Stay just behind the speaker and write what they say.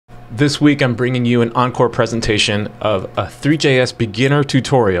This week I'm bringing you an encore presentation of a Three.js beginner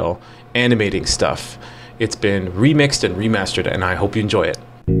tutorial animating stuff. It's been remixed and remastered and I hope you enjoy it.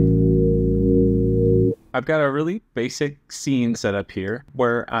 I've got a really basic scene set up here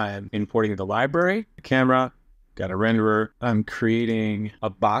where I'm importing the library, the camera, got a renderer. I'm creating a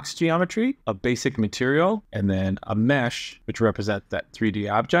box geometry, a basic material, and then a mesh, which represents that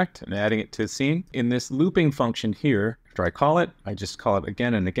 3D object, and adding it to the scene. In this looping function here, after I call it, I just call it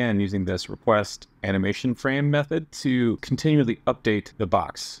again and again using this requestAnimationFrame method to continually update the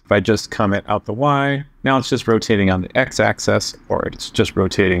box. If I just comment out the Y, now it's just rotating on the X-axis, or it's just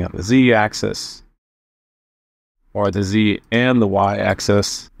rotating on the Z-axis, or the Z and the Y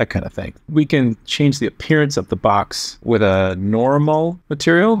axis, that kind of thing. We can change the appearance of the box with a normal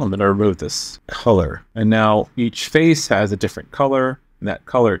material. I'm going to remove this color. And now each face has a different color, and that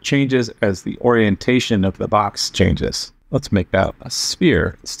color changes as the orientation of the box changes. Let's make that a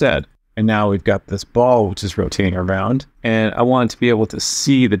sphere instead. And now we've got this ball which is rotating around, and I want to be able to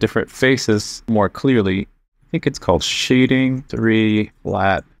see the different faces more clearly. I think it's called shading, 3,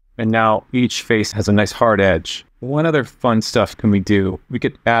 flat, and now each face has a nice hard edge. What other fun stuff can we do? We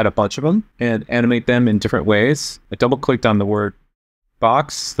could add a bunch of them and animate them in different ways. I double-clicked on the word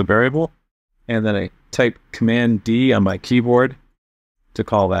box, the variable, and then I type Command D on my keyboard to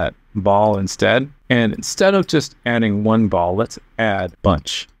call that ball instead. And instead of just adding one ball, let's add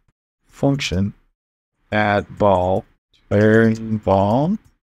bunch. Function, add ball, pairing ball,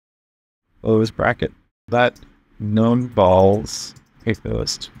 close bracket. Let known balls, take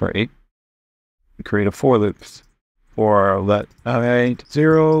those for 8. Create a for loop. For let I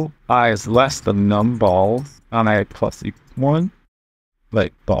 0, I is less than num balls, on I plus equals 1,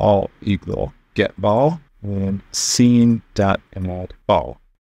 let ball equal get ball, and scene dot add ball.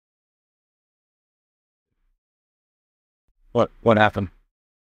 What happened?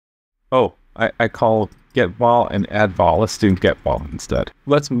 Oh, I call get ball and add ball. Let's do get ball instead.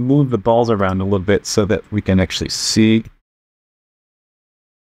 Let's move the balls around a little bit so that we can actually see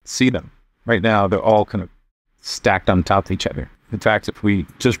them. Right now, they're all kind of stacked on top of each other. In fact, if we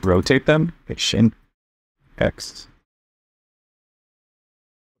just rotate them, Shin X,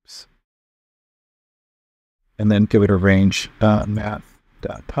 and then give it a range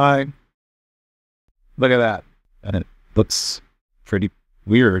math.pi. Look at that. And it looks pretty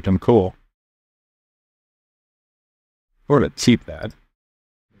weird and cool. We're going to keep that.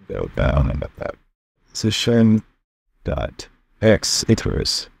 Go down and at that position dot x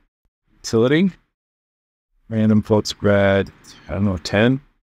equals utility. Random float spread, I don't know, 10.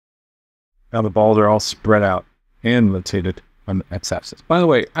 Now the balls are all spread out and rotated on the x-axis. By the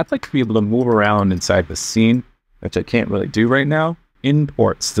way, I'd like to be able to move around inside the scene, which I can't really do right now.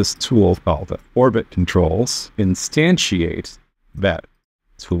 Imports this tool called the orbit controls. Instantiate that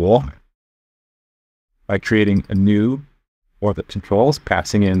tool by creating a new orbit controls,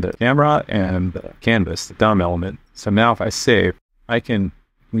 passing in the camera and the canvas, the DOM element. So now if I save, I can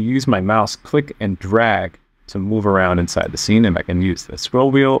use my mouse, click and drag to move around inside the scene, and I can use the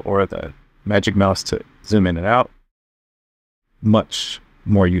scroll wheel or the magic mouse to zoom in and out. Much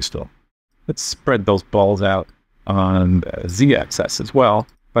more useful. Let's spread those balls out on the Z-axis as well.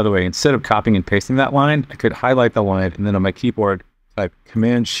 By the way, instead of copying and pasting that line, I could highlight the line and then on my keyboard type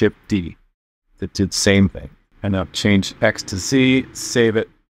Command-Shift-D that did the same thing. And now change X to Z, save it.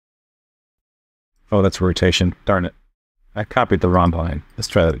 Oh, that's rotation. Darn it. I copied the wrong line. Let's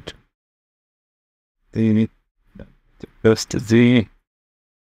try that. D goes to Z.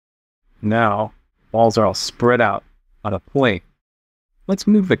 Now, balls are all spread out on a plane. Let's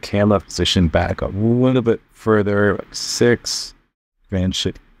move the camera position back a little bit further, like 6.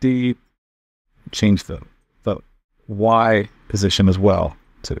 Command-Shift D. Change the Y position as well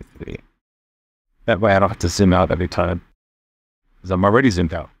to 3. That way I don't have to zoom out every time, because I'm already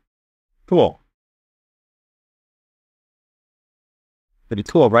zoomed out. Cool. Pretty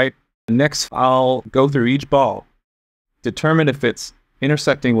cool, right? Next, I'll go through each ball, determine if it's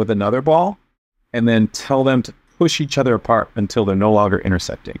intersecting with another ball, and then tell them to push each other apart until they're no longer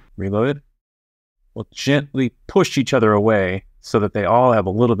intersecting. Reload. We'll gently push each other away so that they all have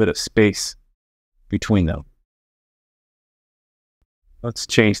a little bit of space between them. Let's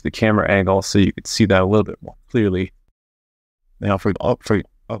change the camera angle so you can see that a little bit more clearly. Now for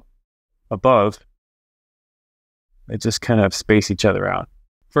above, they just kind of space each other out.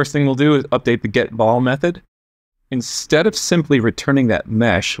 First thing we'll do is update the getBall method. Instead of simply returning that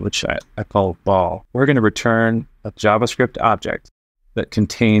mesh, which I call ball, we're going to return a JavaScript object that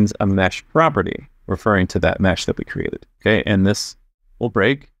contains a mesh property, referring to that mesh that we created. Okay, and this will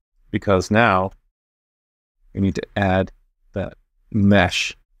break because now we need to add that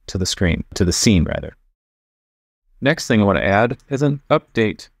mesh to the screen, to the scene rather. Next thing I want to add is an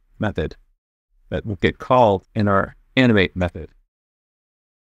update method that will get called in our animate method.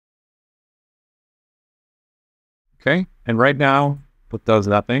 Okay, and right now it does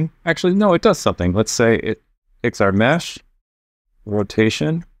nothing. Actually, no, it does something. Let's say it takes our mesh,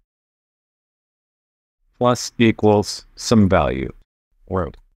 rotation, plus equals some value,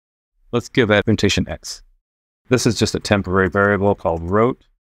 rot. Let's give that rotation x. This is just a temporary variable called rot,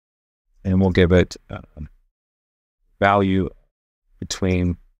 and we'll give it value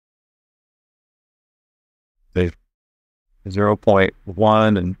between the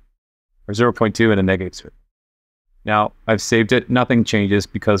 0.1 and or 0.2 and a -2. Now I've saved it. Nothing changes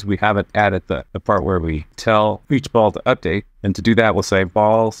because we haven't added the part where we tell each ball to update. And to do that, we'll say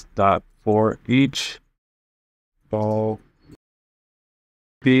balls.for each ball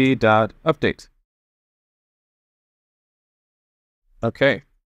b.update. Okay.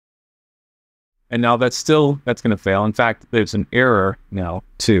 And now that's going to fail. In fact, there's an error now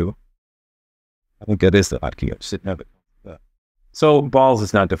too. I think that is the hotkey. I just didn't have it. So balls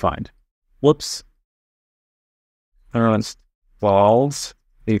is not defined. Whoops. Balls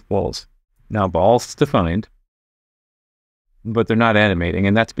equals. Now balls is defined, but they're not animating.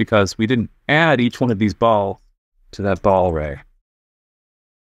 And that's because we didn't add each one of these balls to that ball array.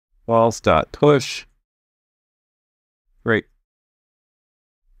 Balls.push. Great.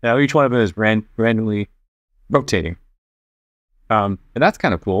 Now each one of them is randomly rotating. And that's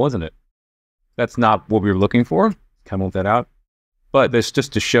kind of cool, isn't it? That's not what we were looking for. Comment that out. But that's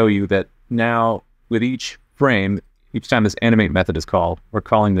just to show you that now with each frame, each time this animate method is called, we're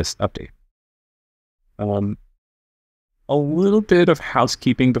calling this update. A little bit of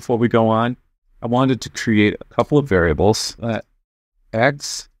housekeeping before we go on. I wanted to create a couple of variables. Let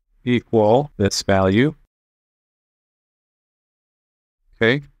x equal this value.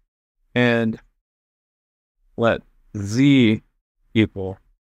 Okay. And let z equal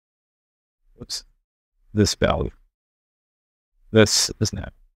this value. This is now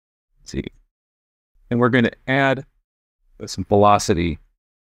z. And we're going to add some velocity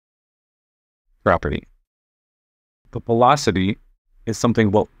property. The velocity is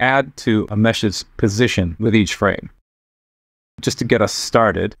something we'll add to a mesh's position with each frame. Just to get us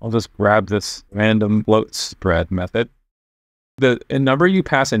started, I'll just grab this random float spread method. The number you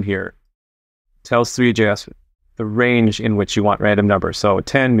pass in here tells Three.js the range in which you want random numbers. So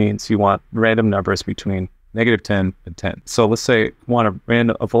 10 means you want random numbers between -10 and 10. So let's say you want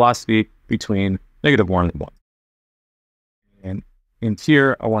a velocity between -1 and 1. And in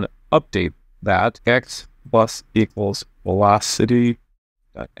here, I want to update that. X plus equals velocity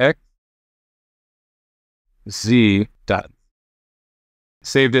dot x z dot.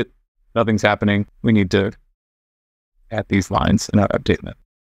 Saved it. Nothing's happening. We need to add these lines and update them.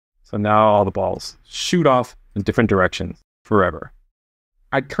 So now all the balls shoot off in different directions forever.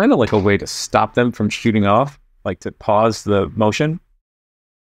 I'd kind of like a way to stop them from shooting off, like to pause the motion.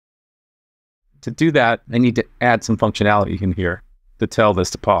 To do that, I need to add some functionality in here to tell this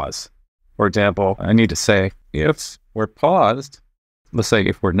to pause. For example, I need to say if we're paused, let's say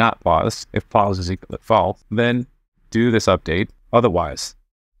if we're not paused, if pause is equal to false, then do this update. Otherwise,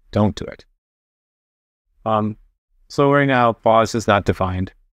 don't do it. So right now, pause is not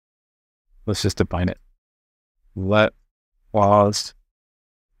defined. Let's just define it. Let paused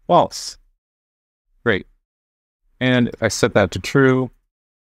false. Great. And if I set that to true,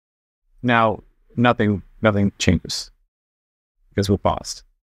 now nothing changes because we're paused.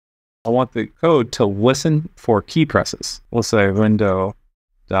 I want the code to listen for key presses. We'll say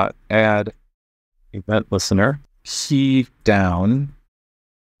window.add event listener, key down,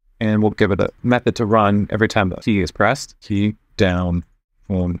 and we'll give it a method to run every time the key is pressed. Key down,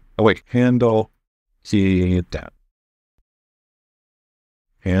 handle key down.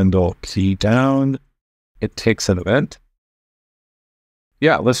 Handle key down. It takes an event.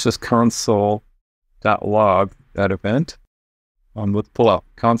 Yeah, let's just console.log that event. Let's pull out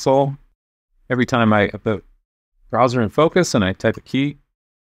console. Every time I have the browser in focus and I type a key,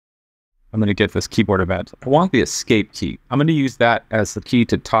 I'm going to get this keyboard event. I want the escape key. I'm going to use that as the key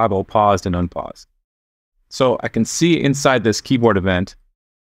to toggle paused and unpaused. So I can see inside this keyboard event,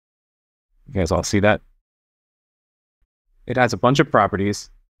 you guys all see that? It has a bunch of properties,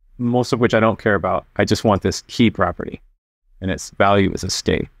 most of which I don't care about. I just want this key property, and its value is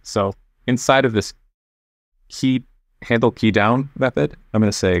escape. So inside of this key handle key down method, I'm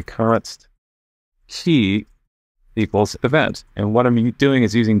going to say current key equals event. And what I'm doing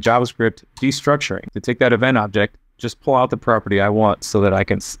is using JavaScript destructuring to take that event object, just pull out the property I want so that I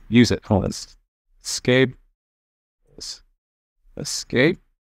can use it. Hold on. Escape.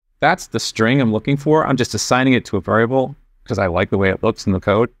 that's the string I'm looking for. I'm just assigning it to a variable because I like the way it looks in the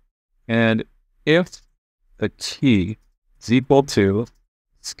code. And if the key is equal to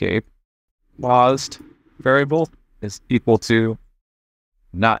escape paused variable is equal to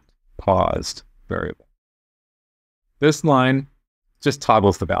not paused variable. This line just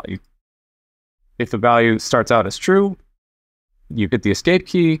toggles the value. If the value starts out as true, you get the escape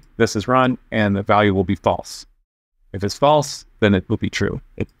key, this is run, and the value will be false. If it's false, then it will be true.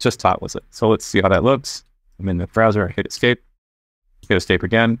 It just toggles it. So let's see how that looks. I'm in the browser, I hit escape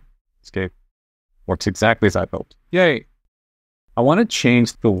again, escape. Works exactly as I hoped. Yay. I want to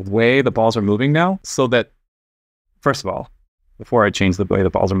change the way the balls are moving now so that, first of all, before I change the way the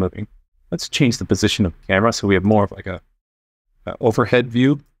balls are moving, let's change the position of the camera so we have more of like a overhead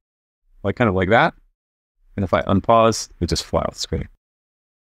view, like kind of like that. And if I unpause, it just fly off the screen.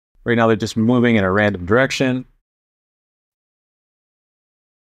 Right now, they're just moving in a random direction.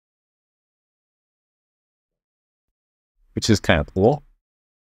 Which is kind of cool.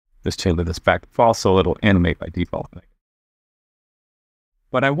 Just change this back to false so it'll animate by default.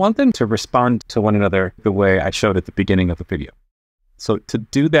 But I want them to respond to one another the way I showed at the beginning of the video. So to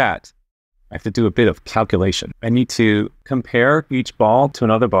do that, I have to do a bit of calculation. I need to compare each ball to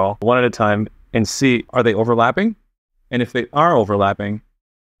another ball one at a time and see, are they overlapping? And if they are overlapping,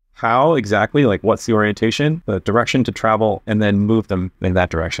 how exactly, like what's the orientation, the direction to travel, and then move them in that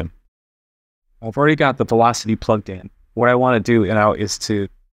direction. I've already got the velocity plugged in. What I want to do now is to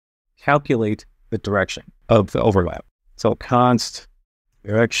calculate the direction of the overlap. So const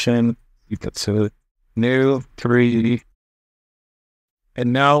direction equal to new 3.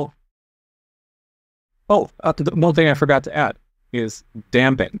 And now, the one thing I forgot to add is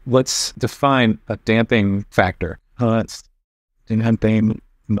damping. Let's define a damping factor. Const damping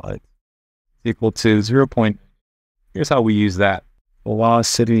equal to 0. Here's how we use that.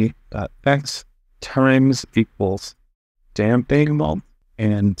 Velocity.x times equals damping moment,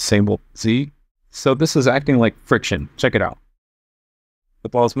 and same with z. So this is acting like friction. Check it out. The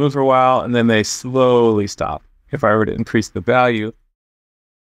balls move for a while and then they slowly stop. If I were to increase the value,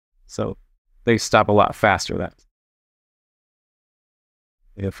 so they stop a lot faster then.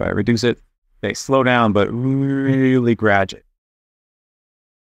 If I reduce it, they slow down, but really gradually.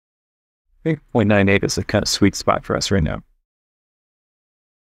 I think 0.98 is a kind of sweet spot for us right now.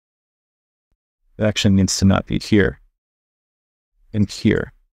 It actually needs to not be here and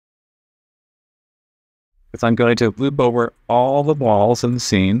here. Because I'm going to loop over all the balls in the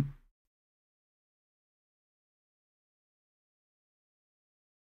scene.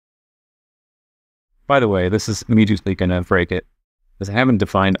 By the way, this is immediately going to break it. Because I haven't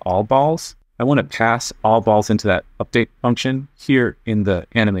defined all balls. I want to pass all balls into that update function here in the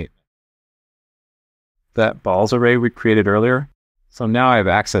animate. That balls array we created earlier. So now I have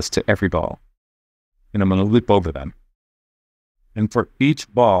access to every ball. And I'm going to loop over them. And for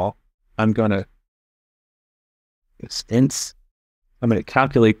each ball, I'm going to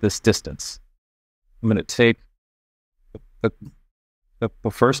calculate this distance. I'm going to take the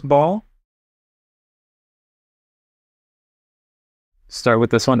first ball. Start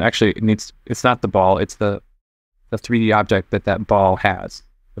with this one. Actually, it's not the ball. It's the 3D object that ball has,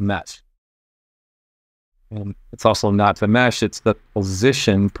 the mesh. And it's also not the mesh. It's the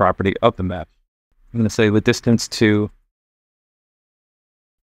position property of the mesh. I'm going to say the distance to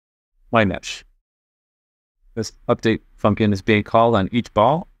my mesh. This update function is being called on each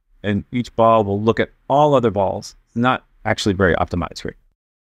ball, and each ball will look at all other balls. It's not actually very optimized,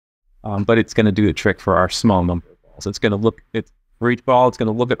 right? But it's going to do the trick for our small number of balls. It's going to look for each ball. It's going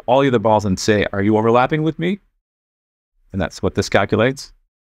to look at all the other balls and say, "Are you overlapping with me?" And that's what this calculates.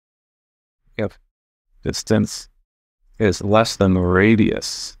 If distance is less than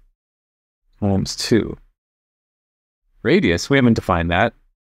radius times 2. Radius, we haven't defined that.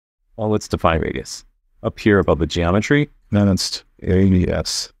 Well, let's define radius. Up here above the geometry, that's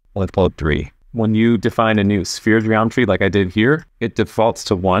radius. Let's call it 3. When you define a new sphere geometry like I did here, it defaults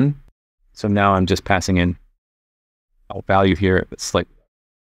to 1. So now I'm just passing in a value here that's slightly.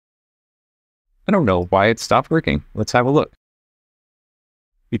 I don't know why it stopped working. Let's have a look.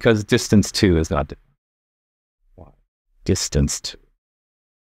 Because distance2 is not defined. Why? Distance2.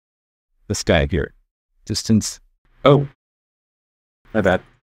 This guy here. Distance. Oh, my bad.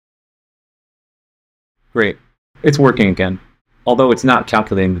 Great. It's working again, although it's not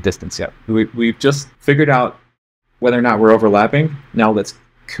calculating the distance yet. We've just figured out whether or not we're overlapping. Now let's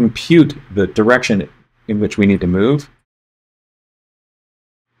compute the direction in which we need to move.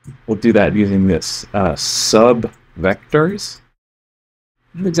 We'll do that using this subVectors.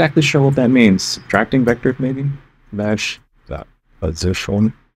 I'm not exactly sure what that means. Subtracting vectors, maybe?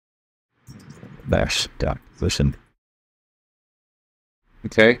 Mesh.position. mesh.position.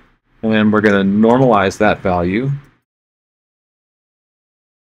 Okay, and then we're going to normalize that value.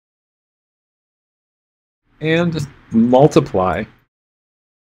 And just multiply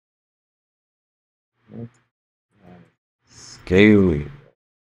scaling.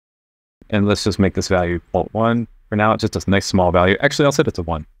 And let's just make this value 0.1. For now, it's just a nice small value. Actually, I'll set it to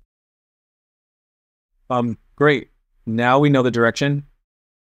 1. Great. Now we know the direction,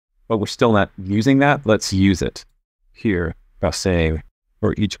 but we're still not using that. Let's use it here by saying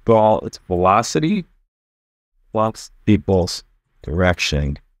for each ball, its velocity plus equals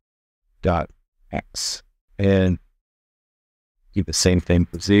direction dot x. And do the same thing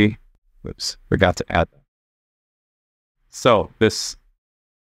for z. Whoops, forgot to add that. So this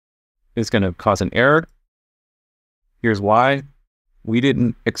is going to cause an error. Here's why. We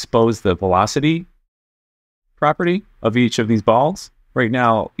didn't expose the velocity property of each of these balls. Right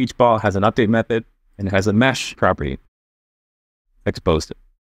now, each ball has an update method and it has a mesh property. Exposed it.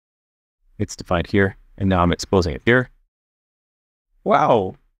 It's defined here, and now I'm exposing it here.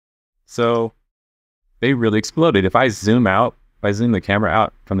 Wow. So they really exploded. If I zoom out, if I zoom the camera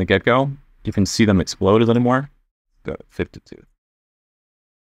out from the get-go, you can see them explode a little more. Go to 52.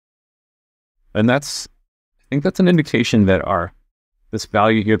 And I think that's an indication that this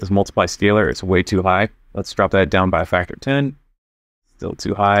value here, this multiply scalar, is way too high. Let's drop that down by a factor of 10. Still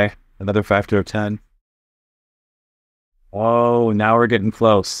too high. Another factor of 10. Oh, now we're getting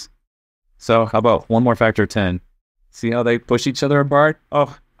close. So how about one more factor of 10? See how they push each other apart?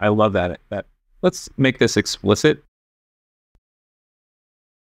 Oh, I love that. Let's make this explicit.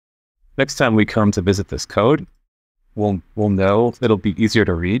 Next time we come to visit this code, we'll know it'll be easier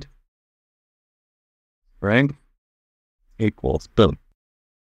to read. Right? Equals, boom.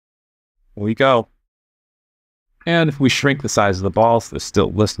 Here we go. And if we shrink the size of the balls,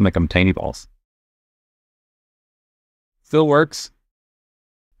 let's make them tiny balls. Still works.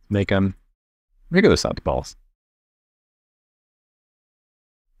 Make them regular sized balls.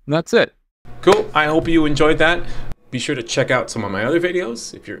 And that's it. Cool. I hope you enjoyed that. Be sure to check out some of my other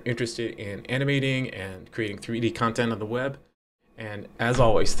videos if you're interested in animating and creating 3D content on the web. And as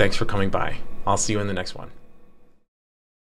always, thanks for coming by. I'll see you in the next one.